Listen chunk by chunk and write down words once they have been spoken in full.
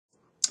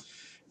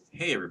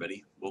Hey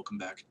everybody, welcome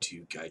back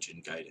to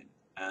Gaijin Gaiden.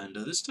 And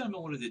this time I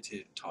wanted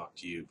to talk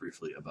to you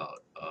briefly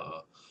about a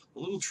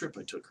little trip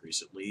I took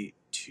recently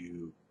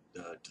to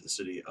the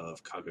city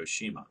of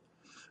Kagoshima.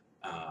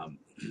 Um,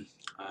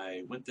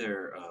 I went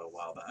there a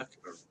while back,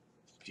 or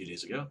a few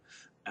days ago,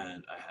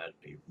 and I had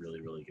a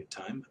really good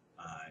time.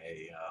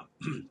 I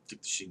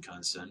took the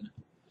Shinkansen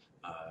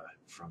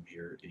from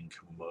here in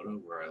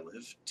Kumamoto, where I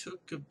live.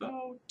 Took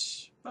about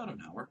an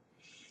hour.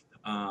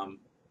 Um,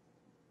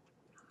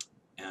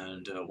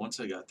 and once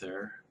I got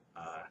there,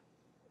 I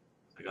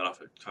got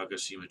off at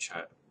Kagoshima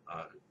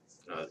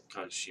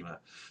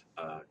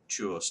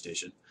Chuo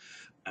Station,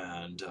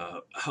 and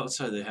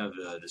outside they have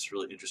this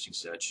really interesting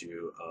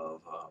statue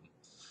of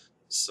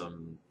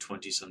some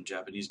 20-some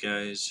Japanese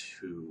guys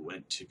who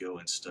went to go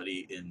and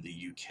study in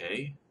the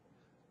UK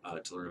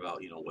to learn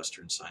about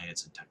Western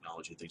science and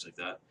technology and things like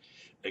that.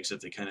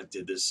 Except they kind of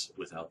did this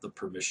without the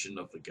permission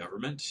of the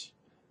government,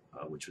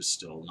 which was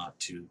still not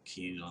too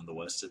keen on the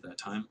West at that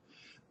time.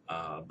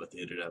 But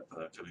they ended up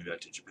coming back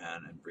to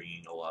Japan and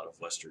bringing a lot of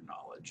Western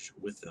knowledge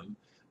with them,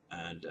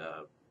 and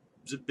it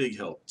was a big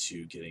help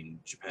to getting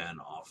Japan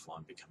off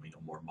on becoming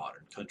a more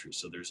modern country.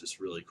 So there's this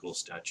really cool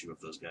statue of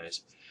those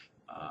guys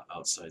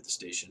outside the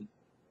station.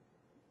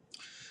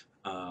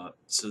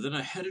 So then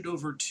I headed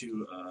over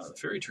to the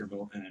ferry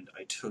terminal, and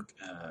I took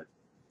a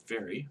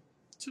ferry,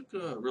 took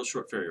a real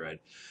short ferry ride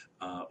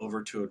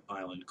over to an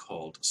island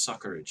called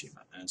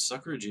Sakurajima. And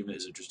Sakurajima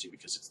is interesting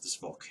because it's this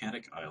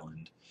volcanic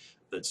island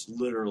that's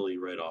literally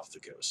right off the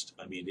coast.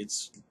 I mean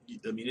it's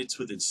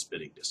within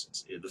spitting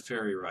distance. The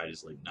ferry ride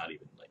is like not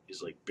even like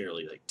is like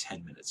barely like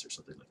 10 minutes or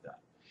something like that.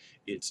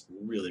 It's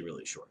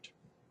really short.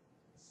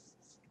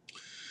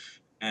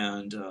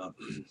 And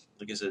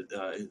like I said,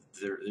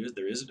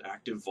 there is an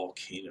active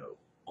volcano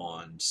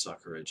on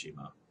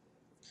Sakurajima,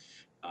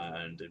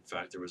 and in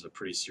fact, there was a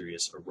pretty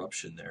serious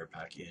eruption there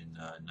back in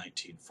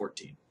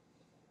 1914.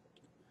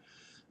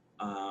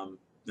 Now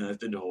I've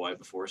been to Hawaii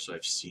before, so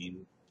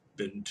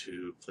been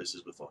to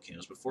places with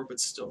volcanoes before, but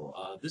still,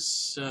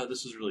 this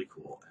was really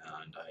cool,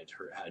 and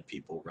had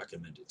people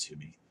recommend it to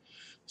me.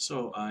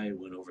 So I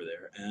went over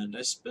there and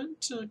I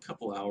spent a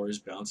couple hours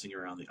bouncing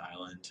around the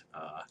island.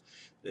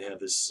 They have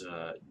this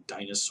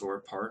dinosaur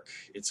park,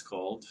 it's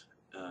called.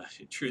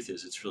 The truth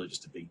is, it's really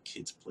just a big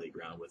kids'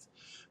 playground with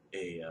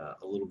a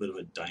little bit of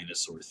a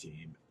dinosaur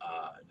theme.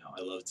 Now,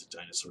 I loved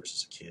dinosaurs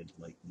as a kid,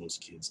 like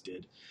most kids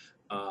did.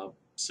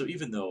 So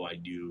even though I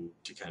knew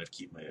to kind of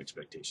keep my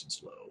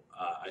expectations low,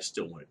 I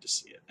still wanted to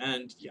see it.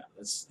 And yeah,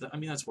 that's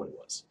what it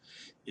was.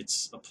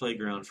 It's a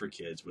playground for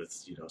kids with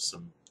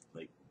some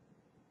like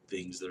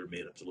things that are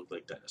made up to look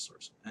like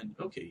dinosaurs. And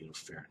okay,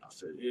 fair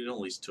enough. It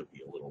only took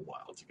me a little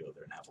while to go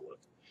there and have a look.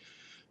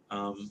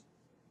 Um,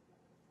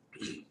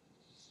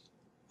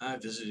 I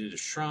visited a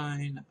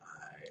shrine.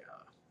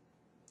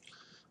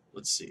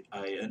 Let's see.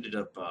 I ended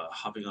up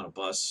hopping on a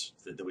bus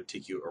that would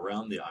take you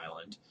around the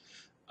island,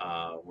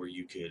 where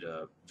you could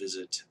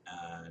visit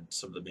and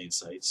some of the main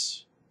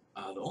sites.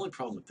 The only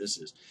problem with this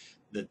is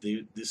that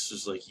this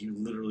was like you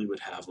literally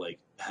would have like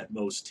at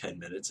most 10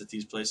 minutes at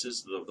these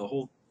places.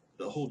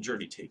 The whole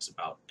journey takes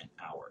about an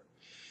hour,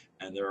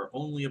 and there are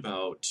only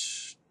about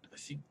I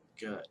think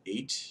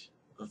 8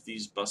 of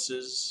these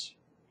buses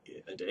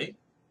a day.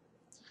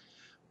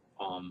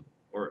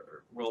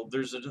 Well,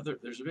 there's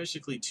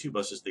basically two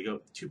buses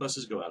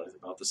go out at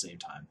about the same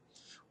time.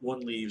 One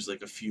leaves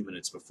like a few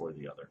minutes before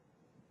the other,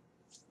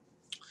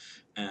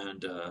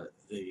 and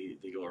they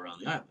go around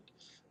the island,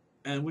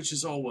 and which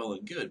is all well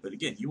and good. But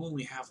again, you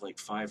only have like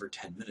 5 or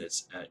 10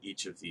 minutes at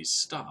each of these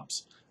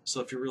stops. So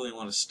if you really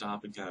want to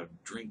stop and kind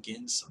of drink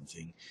in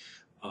something,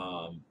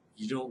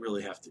 you don't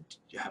really have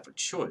a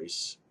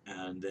choice.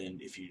 And then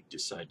if you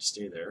decide to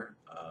stay there,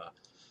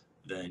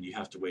 then you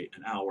have to wait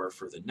an hour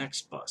for the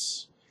next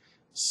bus.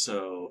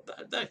 So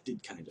that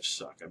did kind of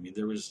suck. I mean,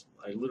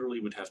 I literally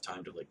would have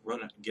time to like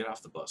get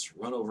off the bus,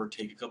 run over,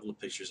 take a couple of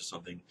pictures of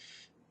something,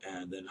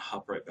 and then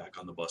hop right back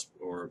on the bus,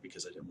 or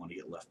because I didn't want to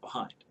get left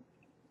behind.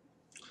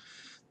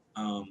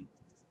 Um,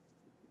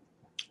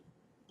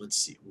 let's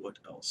see, what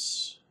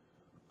else?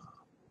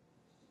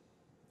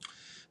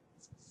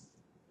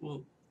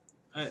 Well,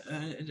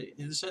 and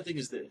the sad thing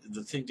is that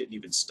the thing didn't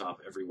even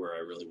stop everywhere I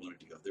really wanted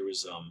to go. There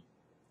was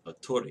a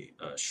tori,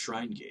 a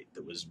shrine gate,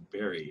 that was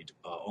buried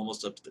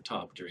almost up to the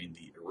top during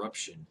the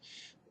eruption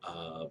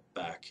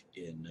back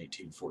in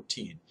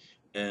 1914,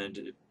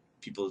 and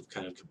people have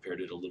kind of compared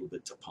it a little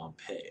bit to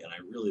Pompeii, and I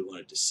really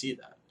wanted to see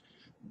that,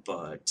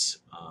 but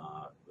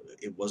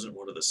it wasn't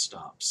one of the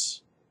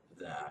stops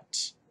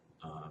that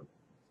uh,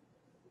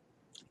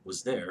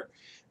 was there,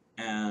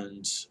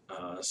 and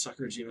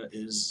Sakurajima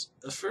is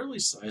a fairly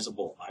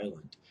sizable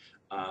island.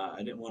 I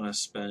didn't want to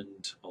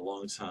spend a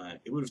long time.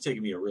 It would have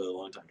taken me a really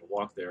long time to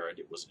walk there, and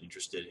it wasn't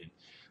interested in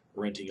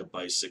renting a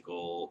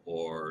bicycle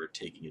or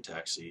taking a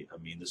taxi. I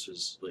mean, this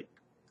was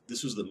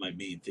my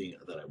main thing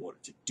that I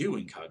wanted to do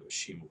in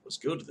Kagoshima was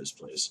go to this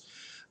place,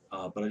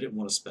 but I didn't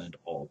want to spend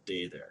all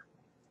day there.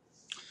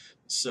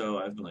 So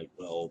I've been like,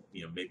 well,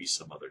 maybe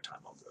some other time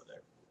I'll go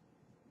there.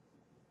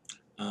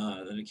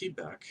 Then I came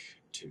back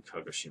to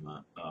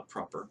Kagoshima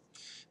proper,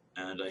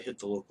 and I hit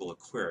the local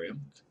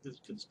aquarium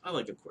because I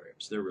like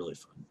aquariums. They're really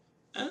fun,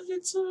 and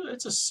it's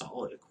a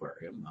solid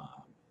aquarium.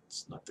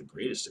 It's not the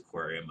greatest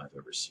aquarium I've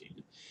ever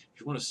seen. If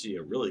you want to see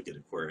a really good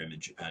aquarium in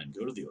Japan,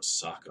 go to the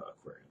Osaka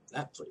Aquarium.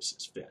 That place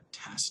is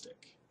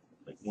fantastic.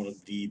 Like one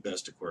of the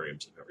best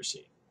aquariums I've ever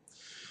seen.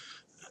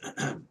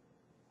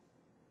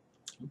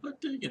 But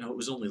it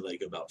was only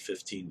like about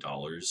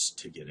 $15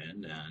 to get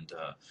in, and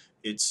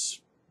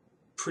it's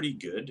pretty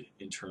good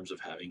in terms of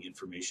having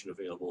information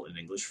available in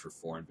English for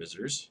foreign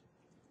visitors.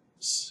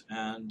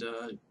 And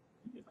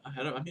I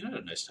had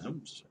a nice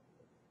time.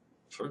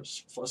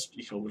 Plus,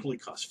 it only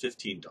cost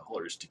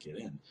 $15 to get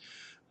in.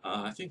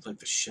 I think like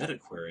the Shed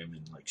Aquarium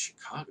in like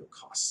Chicago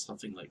costs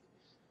something like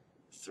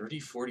 30,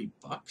 $40.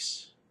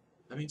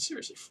 I mean,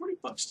 seriously,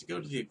 $40 to go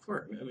to the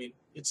aquarium. I mean,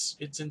 it's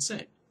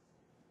insane.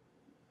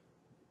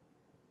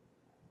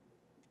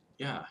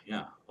 Yeah,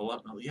 yeah, a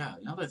lot. Yeah,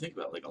 now that I think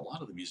about it, like a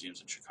lot of the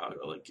museums in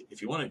Chicago, like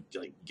if you want to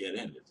like get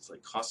in, it's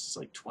like costs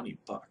like $20.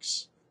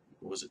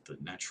 What was it, the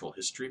Natural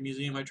History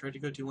Museum I tried to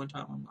go to one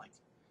time? I'm like,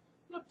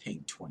 I'm not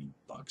paying $20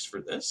 for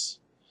this.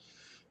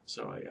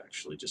 So I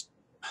actually just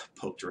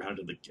poked around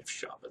in the gift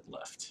shop and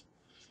left.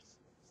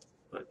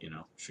 But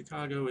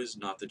Chicago is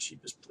not the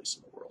cheapest place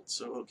in the world,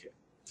 so okay.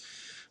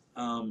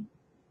 Um,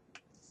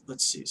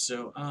 let's see.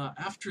 So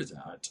after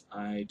that,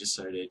 I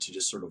decided to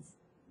just sort of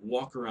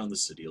walk around the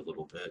city a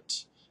little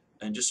bit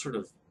and just sort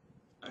of.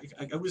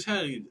 I was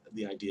having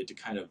the idea to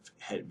kind of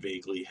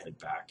vaguely head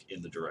back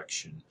in the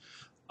direction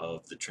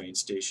of the train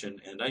station,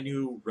 and I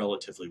knew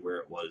relatively where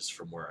it was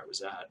from where I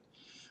was at.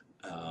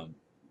 Um,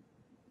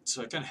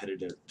 so I kind of headed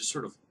there, just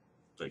sort of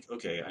like,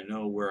 okay, I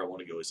know where I want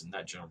to go is in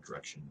that general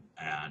direction,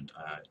 and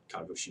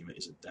Kagoshima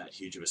isn't that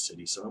huge of a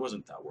city, so I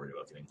wasn't that worried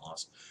about getting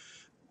lost.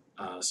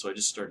 So I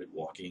just started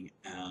walking,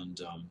 and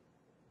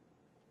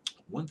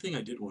one thing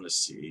I did want to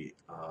see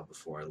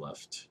before I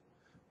left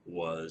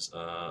was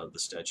the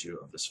statue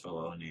of this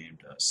fellow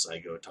named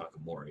Saigo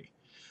Takamori.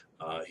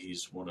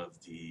 He's one of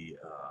the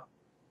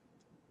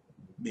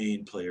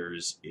main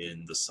players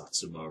in the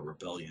Satsuma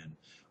Rebellion,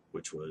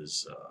 which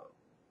was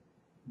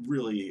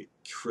really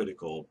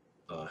critical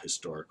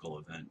historical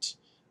event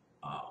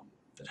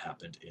that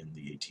happened in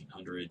the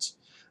 1800s.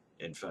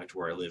 In fact,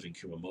 where I live in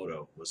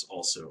Kumamoto was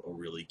also a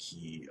really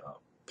key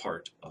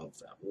part of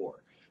that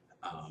war.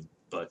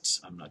 But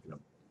I'm not going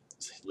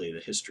to lay the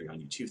history on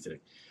you too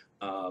thick.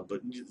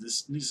 But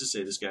this needs to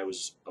say this guy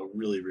was a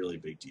really, really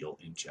big deal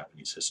in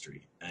Japanese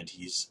history, and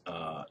he's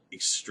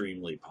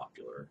extremely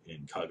popular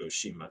in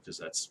Kagoshima because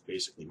that's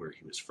basically where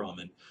he was from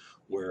and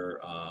where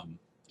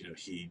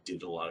he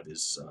did a lot of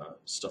his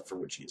stuff for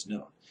which he is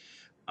known.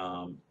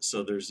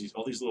 So there's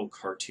all these little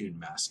cartoon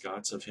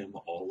mascots of him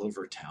all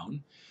over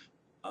town.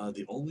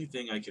 The only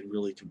thing I can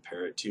really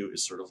compare it to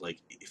is sort of like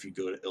if you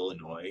go to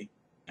Illinois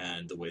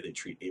and the way they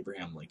treat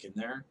Abraham Lincoln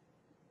there.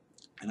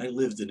 And I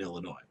lived in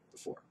Illinois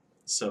before,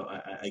 so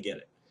I get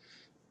it.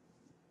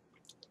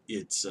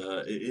 It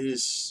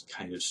is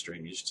kind of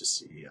strange to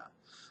see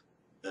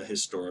a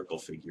historical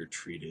figure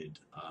treated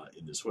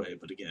in this way,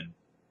 but again,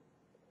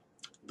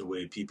 the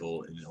way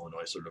people in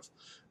Illinois sort of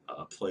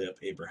play up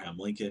Abraham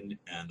Lincoln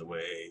and the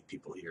way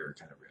people here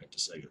kind of react to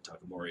Saigo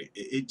Takamori,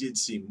 it did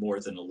seem more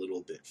than a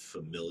little bit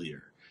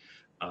familiar.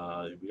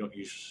 We don't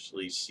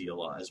usually see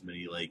as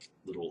many like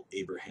little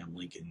Abraham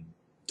Lincoln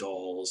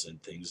dolls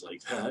and things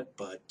like that,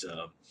 but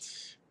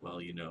well,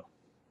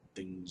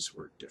 things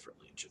work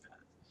differently in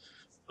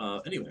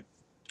Japan. Anyway,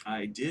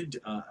 I did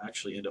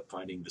actually end up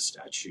finding the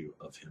statue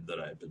of him that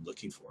I had been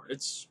looking for.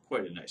 It's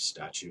quite a nice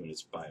statue, and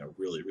it's by a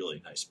really,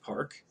 really nice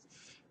park.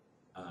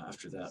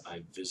 After that,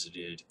 I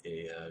visited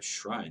a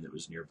shrine that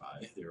was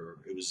nearby.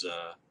 It was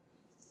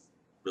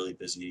really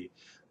busy,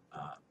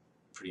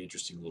 pretty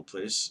interesting little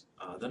place.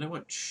 Then I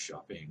went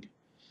shopping,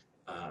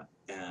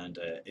 and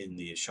in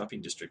the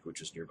shopping district, which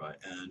was nearby.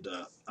 And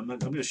I'm going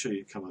to show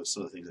you some of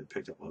the things I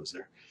picked up while I was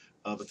there.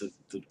 But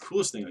the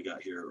coolest thing I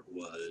got here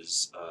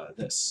was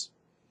this.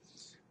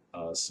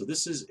 So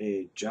this is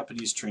a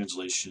Japanese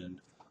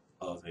translation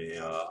of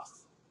a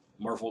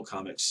Marvel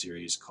comic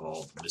series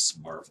called Miss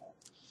Marvel.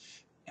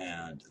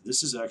 And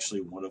this is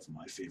actually one of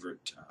my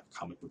favorite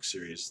comic book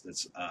series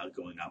that's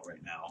going out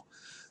right now.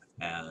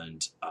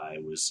 And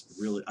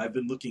I've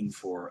been looking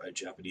for a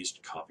Japanese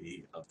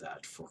copy of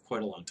that for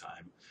quite a long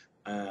time.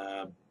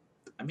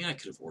 I mean, I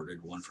could have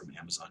ordered one from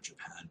Amazon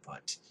Japan,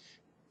 but,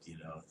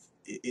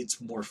 it's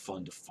more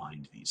fun to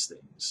find these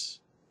things.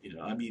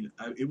 I mean,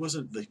 it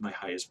wasn't like my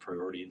highest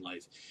priority in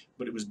life,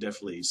 but it was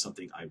definitely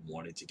something I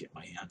wanted to get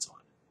my hands on.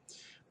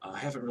 I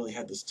haven't really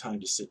had this time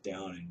to sit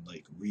down and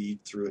like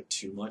read through it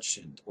too much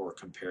or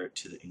compare it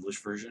to the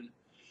English version.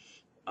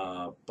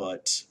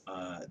 But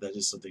that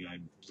is something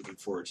I'm looking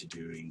forward to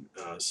doing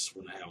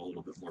when I have a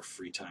little bit more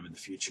free time in the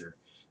future.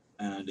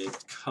 And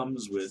it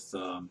comes with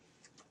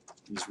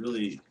these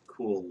really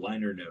cool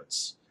liner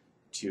notes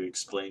to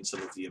explain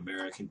some of the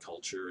American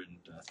culture and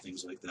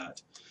things like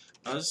that.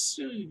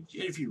 So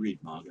if you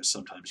read manga,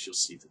 sometimes you'll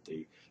see that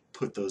they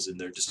put those in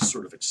there just to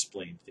sort of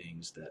explain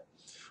things that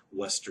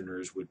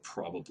Westerners would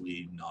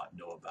probably not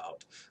know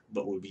about,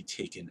 but would be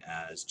taken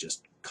as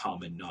just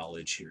common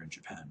knowledge here in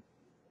Japan.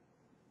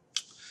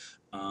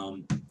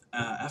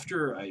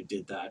 After I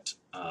did that,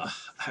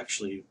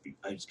 actually,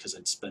 because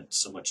I'd spent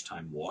so much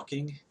time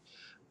walking,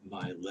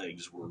 my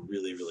legs were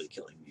really, really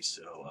killing me.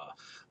 So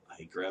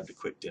I grabbed a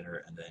quick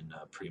dinner and then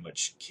pretty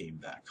much came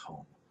back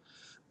home.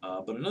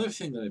 But another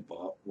thing that I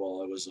bought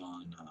while I was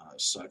on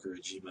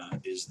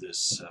Sakurajima is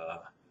this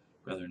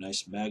rather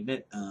nice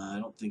magnet. I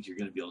don't think you're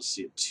going to be able to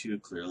see it too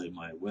clearly.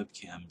 My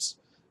webcam's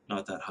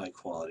not that high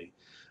quality.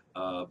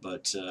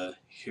 But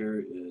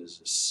here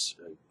is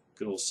a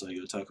good old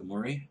Saigo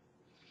Takamori.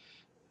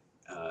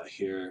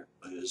 Here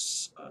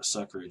is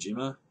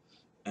Sakurajima,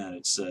 and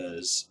it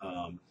says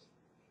on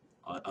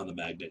the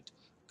magnet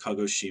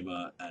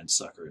Kagoshima and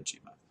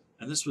Sakurajima.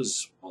 And this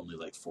was only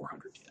like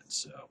 400 yen,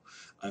 so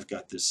I've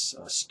got this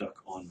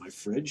stuck on my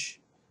fridge.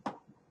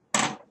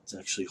 It's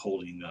actually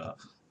holding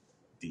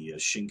the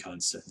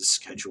Shinkansen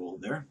schedule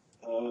there.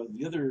 One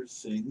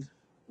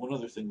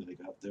other thing that I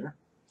got there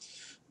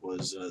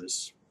was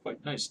this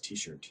quite nice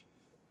t-shirt.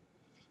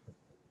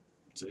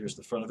 So here's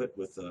the front of it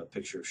with a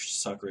picture of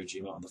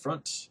Sakurajima on the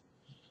front.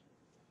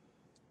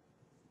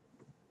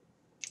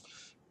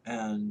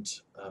 And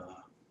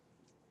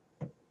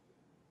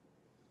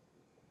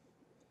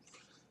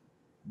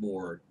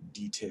more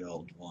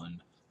detailed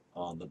one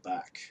on the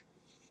back.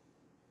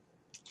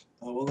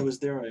 While I was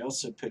there, I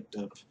also picked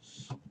up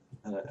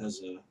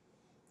as a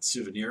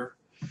souvenir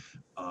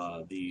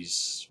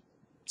these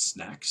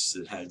snacks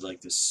that had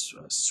like this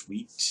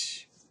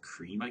sweet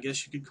cream, I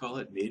guess you could call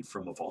it, made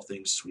from, of all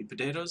things, sweet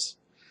potatoes.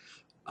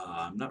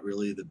 I'm not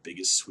really the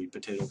biggest sweet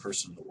potato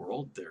person in the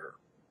world. They're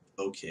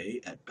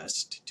okay at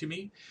best to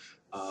me.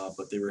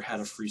 But they had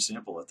a free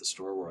sample at the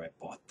store where I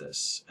bought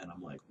this, and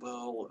I'm like,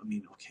 well, I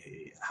mean,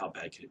 okay, how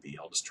bad can it be?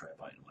 I'll just try it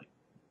by. And I'm like,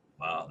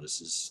 wow,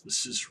 this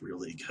is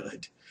really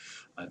good.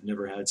 I've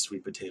never had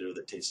sweet potato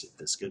that tasted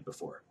this good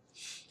before.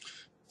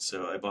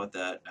 So I bought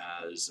that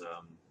as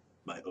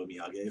my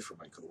omiyage for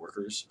my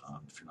coworkers.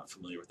 If you're not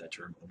familiar with that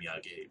term,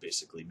 omiyage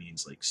basically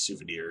means like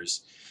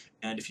souvenirs.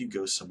 And if you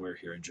go somewhere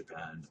here in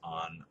Japan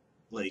on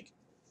like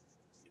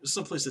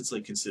someplace that's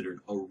like considered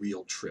a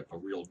real trip, a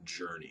real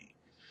journey,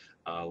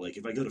 like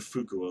if I go to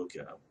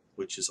Fukuoka,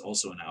 which is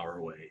also an hour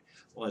away,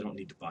 well, I don't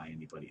need to buy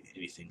anybody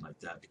anything like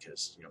that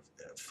because, you know,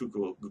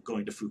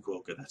 going to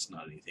Fukuoka, that's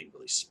not anything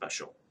really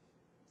special.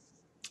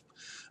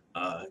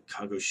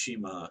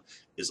 Kagoshima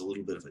is a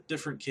little bit of a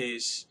different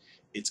case.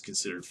 It's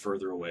considered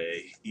further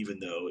away, even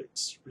though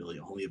it's really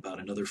only about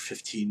another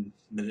 15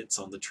 minutes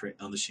on the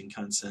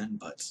Shinkansen.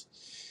 But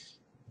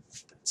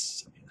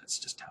that's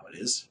just how it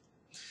is.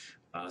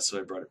 So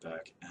I brought it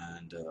back,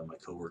 and my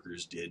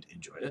coworkers did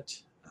enjoy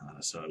it.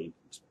 So I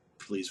was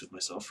pleased with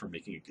myself for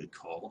making a good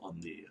call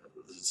on the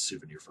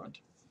souvenir front.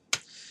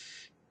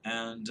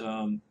 And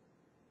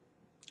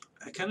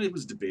I kind of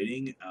was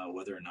debating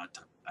whether or not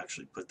to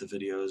actually put the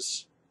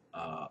videos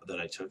that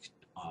I took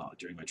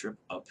during my trip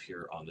up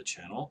here on the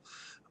channel,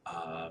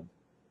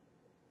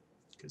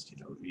 because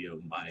you know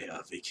my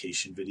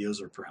vacation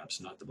videos are perhaps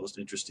not the most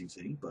interesting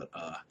thing, but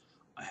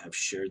I have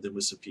shared them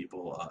with some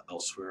people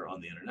elsewhere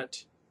on the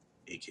internet,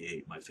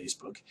 aka my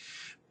Facebook,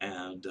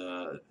 and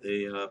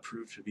they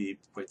proved to be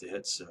quite the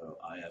hit. So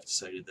I have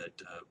decided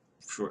that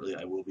shortly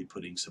I will be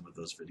putting some of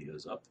those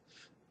videos up.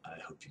 I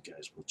hope you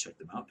guys will check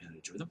them out and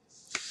enjoy them.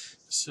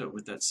 So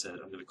with that said,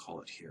 I'm going to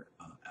call it here.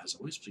 As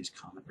always, please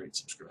comment, rate,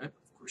 subscribe.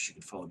 Of course, you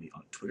can follow me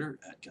on Twitter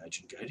at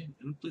Gaijin Gaiden,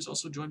 and please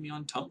also join me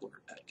on Tumblr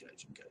at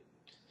Gaijin Gaiden.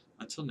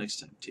 Until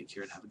next time, take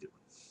care and have a good one.